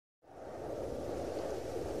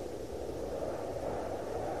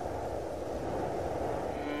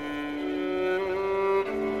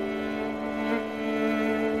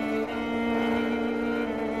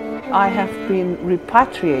I have been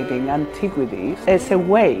repatriating antiquities as a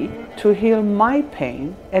way to heal my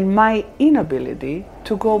pain and my inability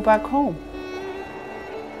to go back home.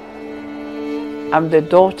 I'm the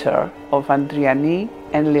daughter of Andriani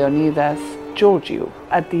and Leonidas Georgiou.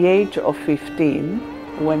 At the age of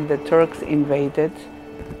 15, when the Turks invaded,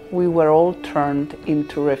 we were all turned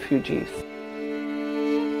into refugees.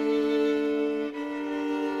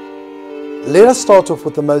 Let us start off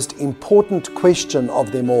with the most important question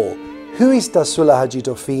of them all. Who is Tasoula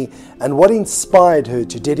Hadjitofi and what inspired her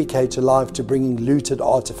to dedicate her life to bringing looted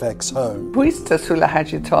artifacts home? Who is Tasoula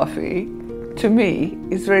Hadjitofi, to me,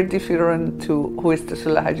 is very different to who is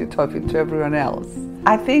Tasoula Hadjitofi to everyone else.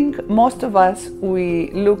 I think most of us, we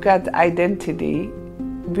look at identity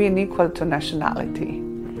being equal to nationality,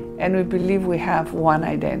 and we believe we have one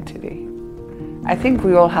identity. I think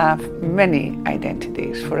we all have many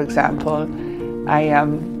identities. For example, I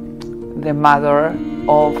am the mother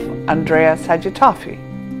of Andreas Hadjitofi,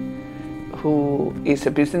 who is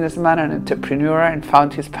a businessman and entrepreneur and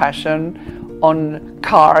found his passion on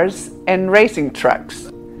cars and racing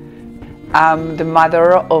trucks. I'm the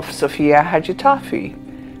mother of Sofia Hadjitofi,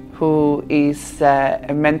 who is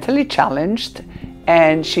mentally challenged,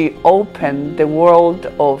 and she opened the world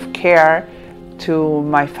of care to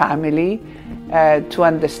my family to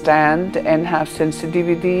understand and have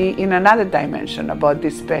sensitivity in another dimension about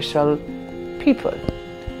these special people.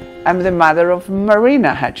 I'm the mother of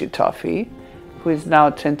Marina Hadjitofi, who is now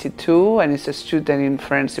 22 and is a student in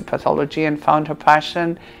forensic pathology and found her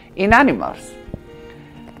passion in animals.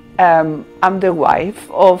 I'm the wife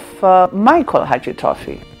of Michael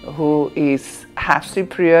Hadjitofi, who is half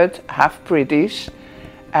Cypriot, half British.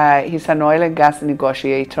 He's an oil and gas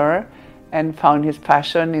negotiator and found his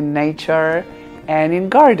passion in nature and in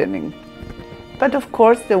gardening. But of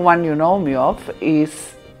course, the one you know me of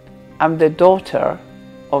is I'm the daughter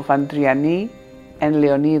of Andriani and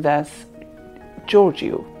Leonidas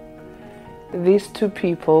Georgiou. These two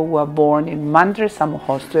people were born in Mandre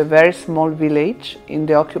Samohosto, a very small village in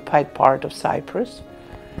the occupied part of Cyprus.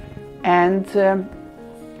 And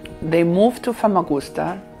they moved to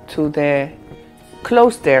Famagusta, to the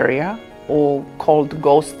closed area, or called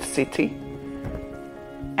Ghost City.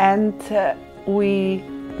 And we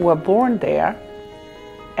were born there,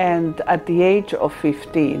 and at the age of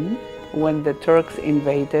 15, when the Turks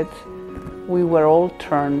invaded, we were all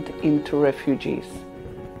turned into refugees.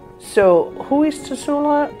 So who is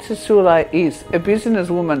Tasoula? Tasoula is a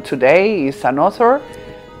businesswoman today, is an author,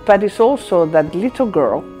 but is also that little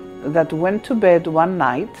girl that went to bed one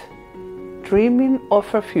night dreaming of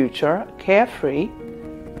her future, carefree,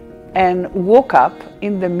 and woke up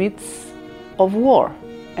in the midst of war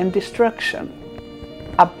and destruction,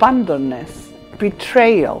 abandonedness,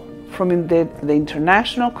 betrayal from the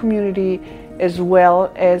international community as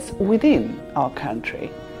well as within our country.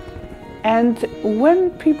 And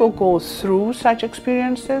when people go through such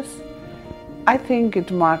experiences, I think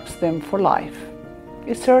it marks them for life.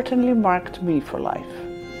 It certainly marked me for life.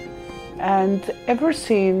 And ever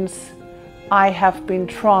since, I have been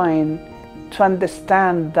trying to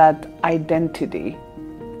understand that identity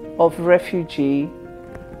of refugee,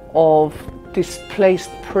 of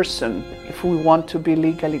displaced person, if we want to be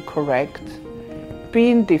legally correct,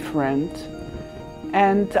 being different.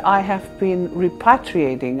 And I have been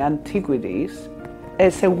repatriating antiquities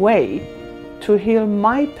as a way to heal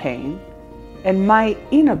my pain and my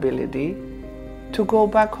inability to go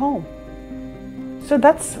back home. So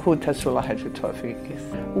that's who Tasoula Hadjitofi is.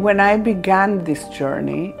 When I began this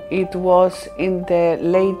journey, it was in the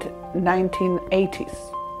late 1980s.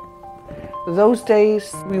 Those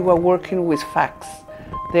days we were working with fax.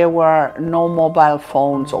 There were no mobile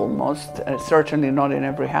phones almost, certainly not in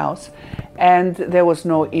every house, and there was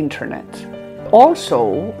no internet.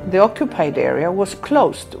 Also, the occupied area was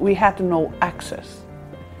closed. We had no access.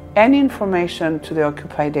 Any information to the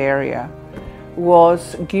occupied area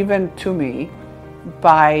was given to me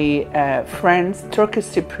by friends, Turkish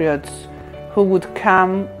Cypriots, who would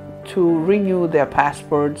come to renew their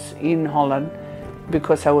passports in Holland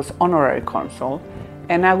because I was honorary consul,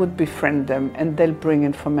 and I would befriend them and they'll bring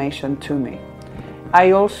information to me.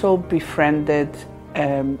 I also befriended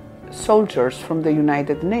soldiers from the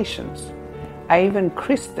United Nations. I even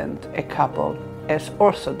christened a couple as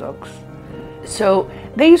Orthodox. So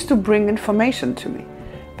they used to bring information to me,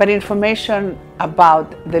 but information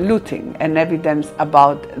about the looting and evidence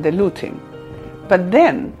about the looting. But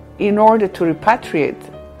then, in order to repatriate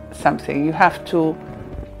something, you have to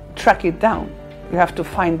track it down. You have to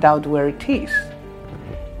find out where it is.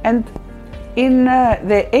 And in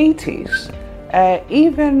the 80s,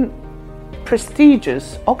 even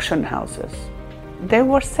prestigious auction houses they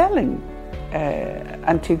were selling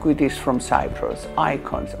antiquities from Cyprus,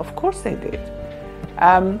 icons. Of course they did.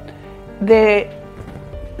 The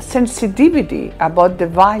sensitivity about the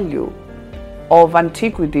value of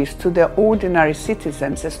antiquities to the ordinary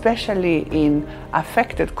citizens, especially in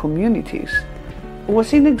affected communities,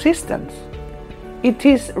 was in existence. It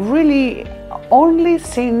is really only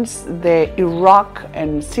since the Iraq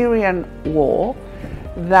and Syrian war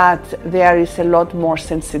that there is a lot more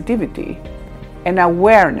sensitivity and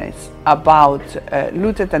awareness about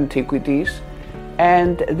looted antiquities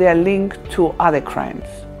and their link to other crimes.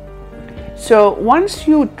 So once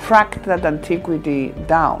you tracked that antiquity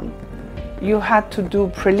down, you had to do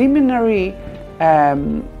preliminary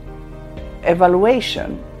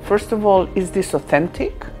evaluation. First of all, is this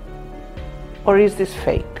authentic or is this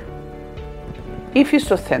fake? If it's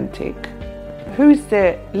authentic, who is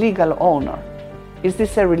the legal owner? Is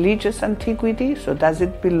this a religious antiquity? So does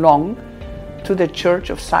it belong to the Church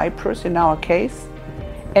of Cyprus in our case?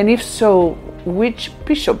 And if so, which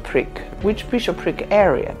bishopric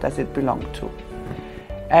area does it belong to?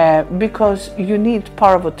 Because you need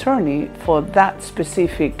power of attorney for that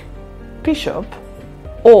specific bishop,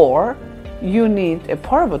 or you need a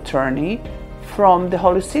power of attorney from the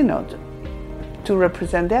Holy Synod to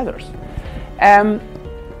represent the others.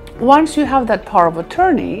 Once you have that power of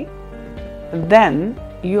attorney, then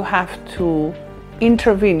you have to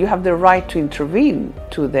intervene. You have the right to intervene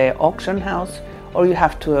to the auction house, or you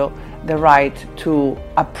have the right to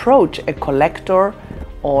approach a collector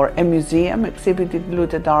or a museum exhibiting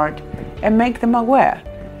looted art and make them aware.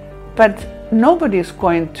 But nobody is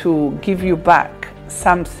going to give you back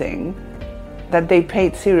something that they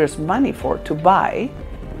paid serious money for to buy,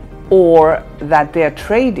 or that they are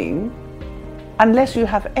trading, unless you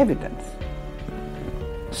have evidence.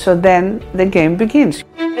 So then the game begins.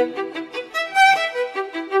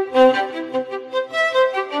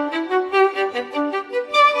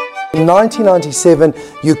 In 1997,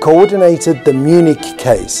 you coordinated the Munich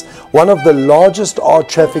case, one of the largest art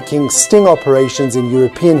trafficking sting operations in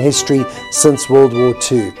European history since World War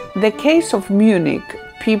II. The case of Munich,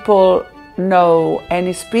 people know, and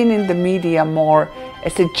it's been in the media more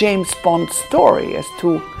as a James Bond story as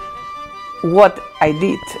to what I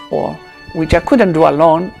did, or which I couldn't do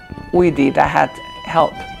alone. We did, I had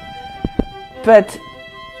help. But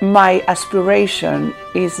my aspiration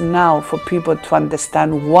is now for people to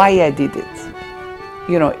understand why I did it.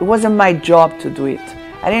 You know, it wasn't my job to do it.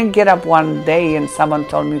 I didn't get up one day and someone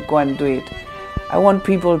told me go and do it. I want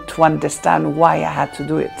people to understand why I had to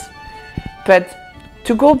do it. But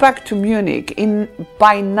to go back to Munich,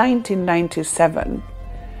 by 1997,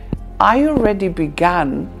 I already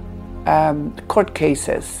began court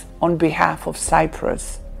cases on behalf of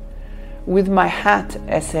Cyprus, with my hat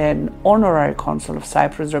as an honorary consul of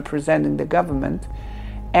Cyprus representing the government,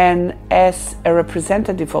 and as a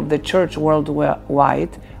representative of the Church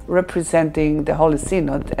worldwide representing the Holy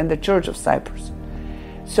Synod and the Church of Cyprus.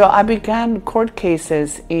 So I began court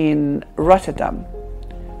cases in Rotterdam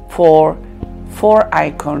for 4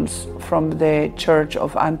 icons from the Church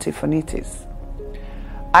of Antiphonitis.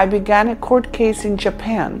 I began a court case in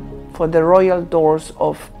Japan for the royal doors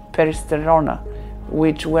of Peristerona,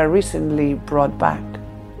 which were recently brought back.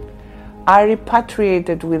 I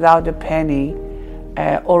repatriated without a penny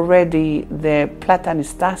already the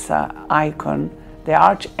Platanistasa icon, the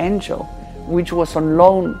Archangel, which was on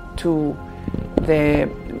loan to the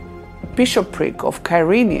bishopric of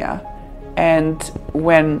Kyrenia, and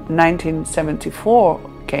when 1974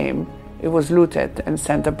 came, it was looted and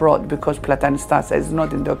sent abroad because Platanistasa is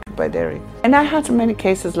not in the occupied area. And I had many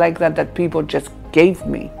cases like that people just gave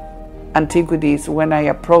me antiquities when I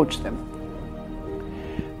approached them.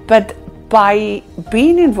 But by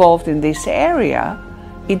being involved in this area,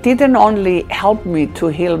 it didn't only help me to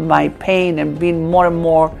heal my pain and being more and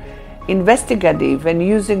more investigative and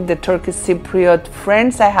using the Turkish Cypriot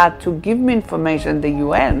friends I had to give me information in the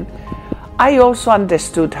UN, I also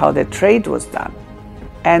understood how the trade was done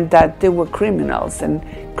and that they were criminals. And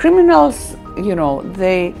criminals, you know,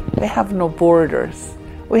 they have no borders.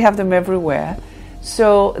 We have them everywhere.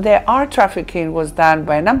 So the art trafficking was done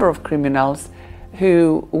by a number of criminals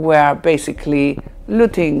who were basically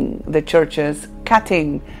looting the churches,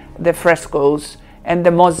 cutting the frescoes and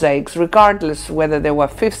the mosaics, regardless whether they were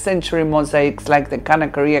 5th century mosaics like the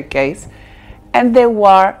Kanakaria case, and they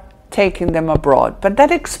were taking them abroad. But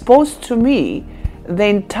that exposed to me the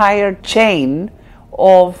entire chain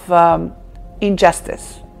of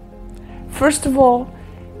injustice. First of all,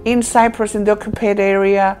 in Cyprus, in the occupied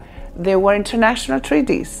area, there were international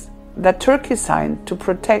treaties that Turkey signed to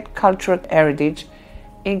protect cultural heritage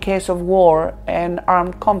in case of war and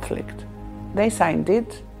armed conflict. They signed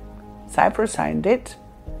it. Cyprus signed it,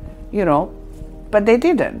 but they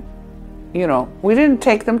didn't. We didn't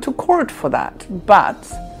take them to court for that, but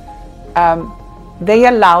they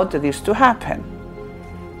allowed this to happen.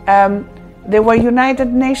 There were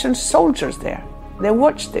United Nations soldiers there. They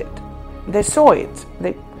watched it. They saw it.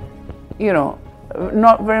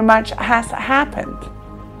 Not very much has happened.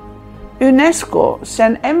 UNESCO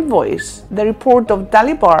sent envoys the report of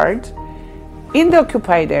Dalibard in the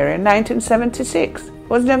occupied area in 1976.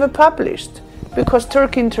 Was never published because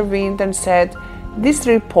Turkey intervened and said this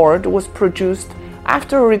report was produced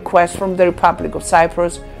after a request from the Republic of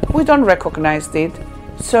Cyprus. We don't recognize it,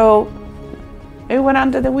 so it went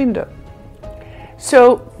under the window.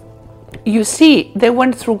 So you see, they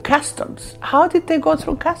went through customs. How did they go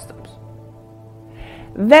through customs?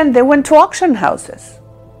 Then they went to auction houses,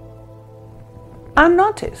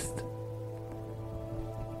 unnoticed.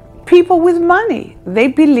 People with money, they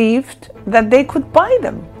believed that they could buy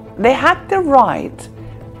them. They had the right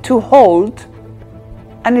to hold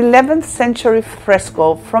an 11th century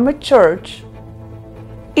fresco from a church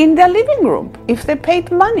in their living room if they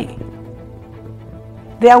paid money.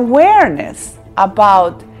 The awareness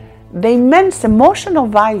about the immense emotional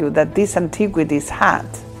value that these antiquities had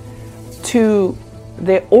to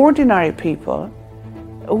the ordinary people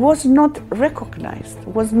was not recognized,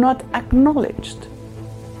 was not acknowledged.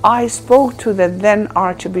 I spoke to the then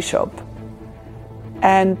Archbishop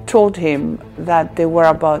and told him that there were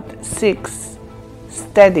about 6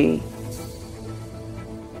 steady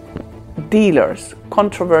dealers,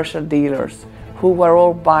 controversial dealers, who were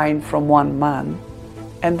all buying from one man,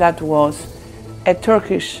 and that was a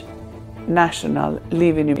Turkish national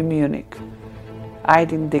living in Munich,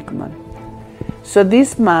 Aydin Dikman. So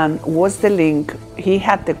this man was the link. He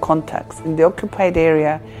had the contacts in the occupied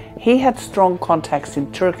area. He had strong contacts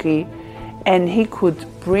in Turkey, and he could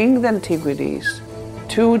bring the antiquities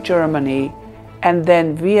to Germany and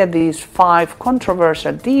then via these 5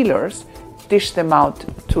 controversial dealers dish them out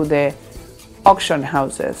to the auction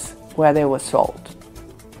houses where they were sold.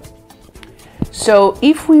 So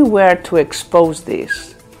if we were to expose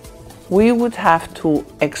this, we would have to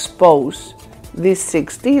expose these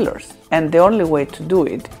 6 dealers, and the only way to do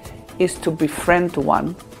it is to befriend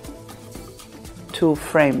one to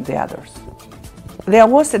frame the others. There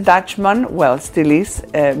was a Dutchman, well, still is,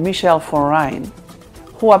 Michel van Rijn,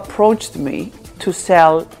 who approached me to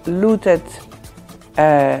sell looted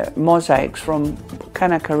mosaics from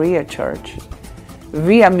Kanakaria Church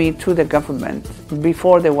via me to the government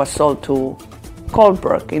before they were sold to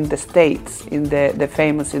Kohlberg in the States, in the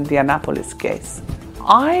famous Indianapolis case.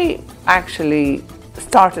 I actually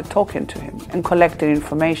started talking to him and collected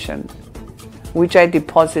information, which I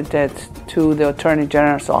deposited to the Attorney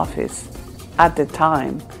General's office at the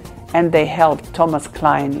time, and they helped Thomas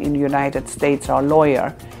Klein in the United States, our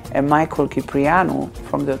lawyer, and Michael Cipriano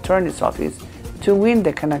from the Attorney's office, to win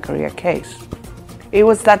the Kanakaria case. It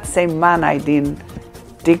was that same man, Aydin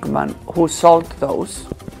Dikman, who sold those,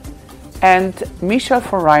 and Michel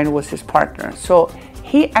van Rijn was his partner. So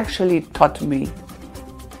he actually taught me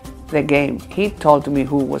the game. He told me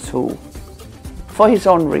who was who for his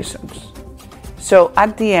own reasons. So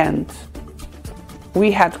at the end,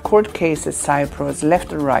 we had court cases, Cyprus,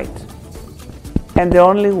 left and right. And the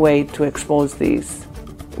only way to expose these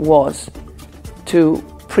was to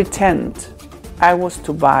pretend I was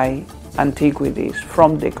to buy antiquities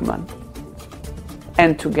from Dikman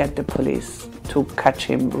and to get the police to catch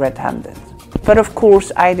him red-handed. But of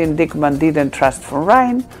course, Aydin Dikman didn't trust Van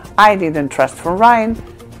Rijn. I didn't trust Van Rijn.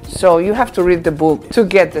 So you have to read the book to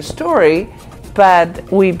get the story. But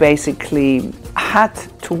we basically had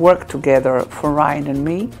to work together, Van Rijn and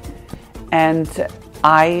me. And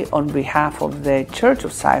I, on behalf of the Church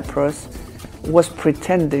of Cyprus, was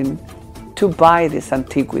pretending to buy these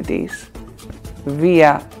antiquities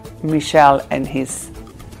via Michel and his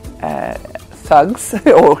thugs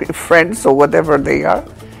or friends or whatever they are.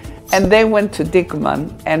 And they went to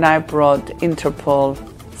Dikman, and I brought Interpol,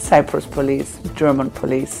 Cyprus police, German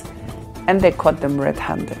police, and they caught them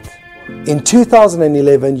red-handed. In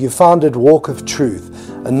 2011, you founded Walk of Truth,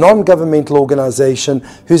 a non-governmental organization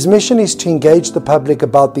whose mission is to engage the public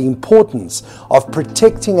about the importance of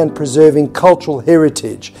protecting and preserving cultural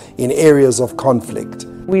heritage in areas of conflict.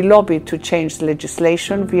 We lobbied to change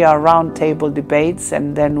legislation via roundtable debates,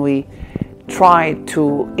 and then we tried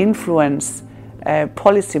to influence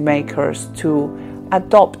policymakers to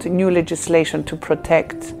adopt new legislation to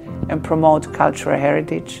protect and promote cultural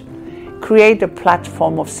heritage, create a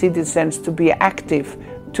platform of citizens to be active,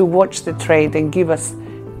 to watch the trade and give us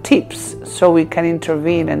tips so we can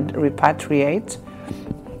intervene and repatriate.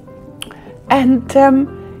 And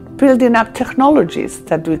building up technologies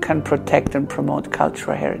that we can protect and promote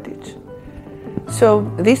cultural heritage. So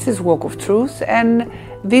this is Walk of Truth, and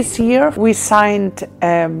this year we signed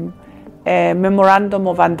a memorandum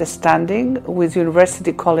of understanding with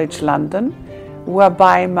University College London,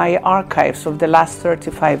 whereby my archives of the last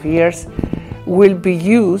 35 years will be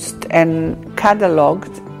used and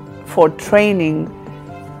catalogued for training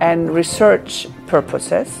and research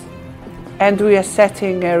purposes. And we are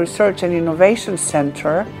setting a research and innovation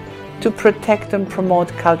center to protect and promote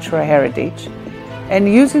cultural heritage,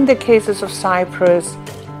 and using the cases of Cyprus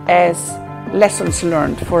as lessons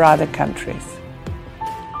learned for other countries.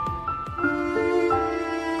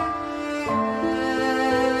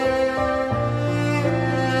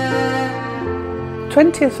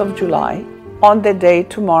 20th of July, on the day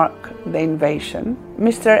to mark the invasion,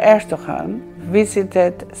 Mr. Erdogan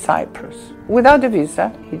visited Cyprus. Without a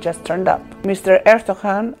visa, he just turned up. Mr.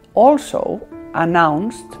 Erdogan also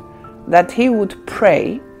announced that he would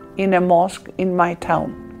pray in a mosque in my town,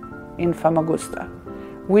 in Famagusta,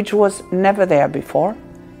 which was never there before.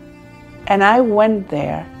 And I went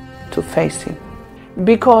there to face him,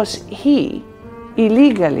 because he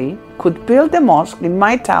illegally could build a mosque in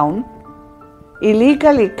my town,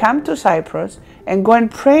 illegally come to Cyprus and go and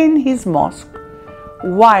pray in his mosque,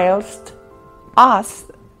 whilst us,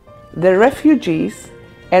 the refugees,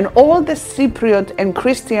 and all the Cypriot and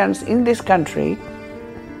Christians in this country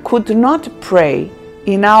could not pray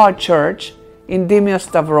in our church in Dimios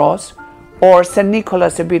Stavros or St.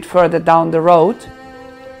 Nicholas a bit further down the road,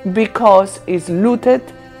 because it's looted,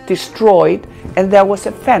 destroyed, and there was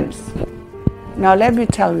a fence. Now let me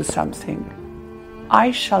tell you something. I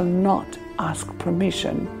shall not ask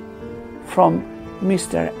permission from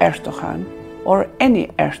Mr. Erdogan or any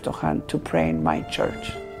Erdogan to pray in my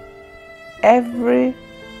church. Every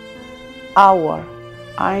hour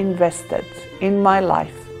I invested in my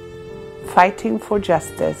life fighting for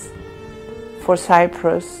justice, for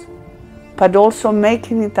Cyprus, but also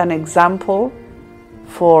making it an example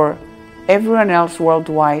for everyone else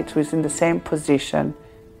worldwide who is in the same position,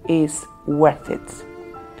 is worth it.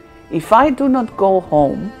 If I do not go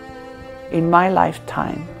home in my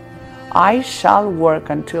lifetime, I shall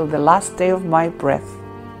work until the last day of my breath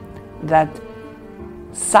that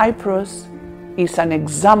Cyprus is an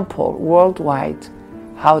example worldwide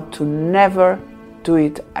how to never do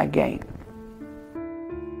it again.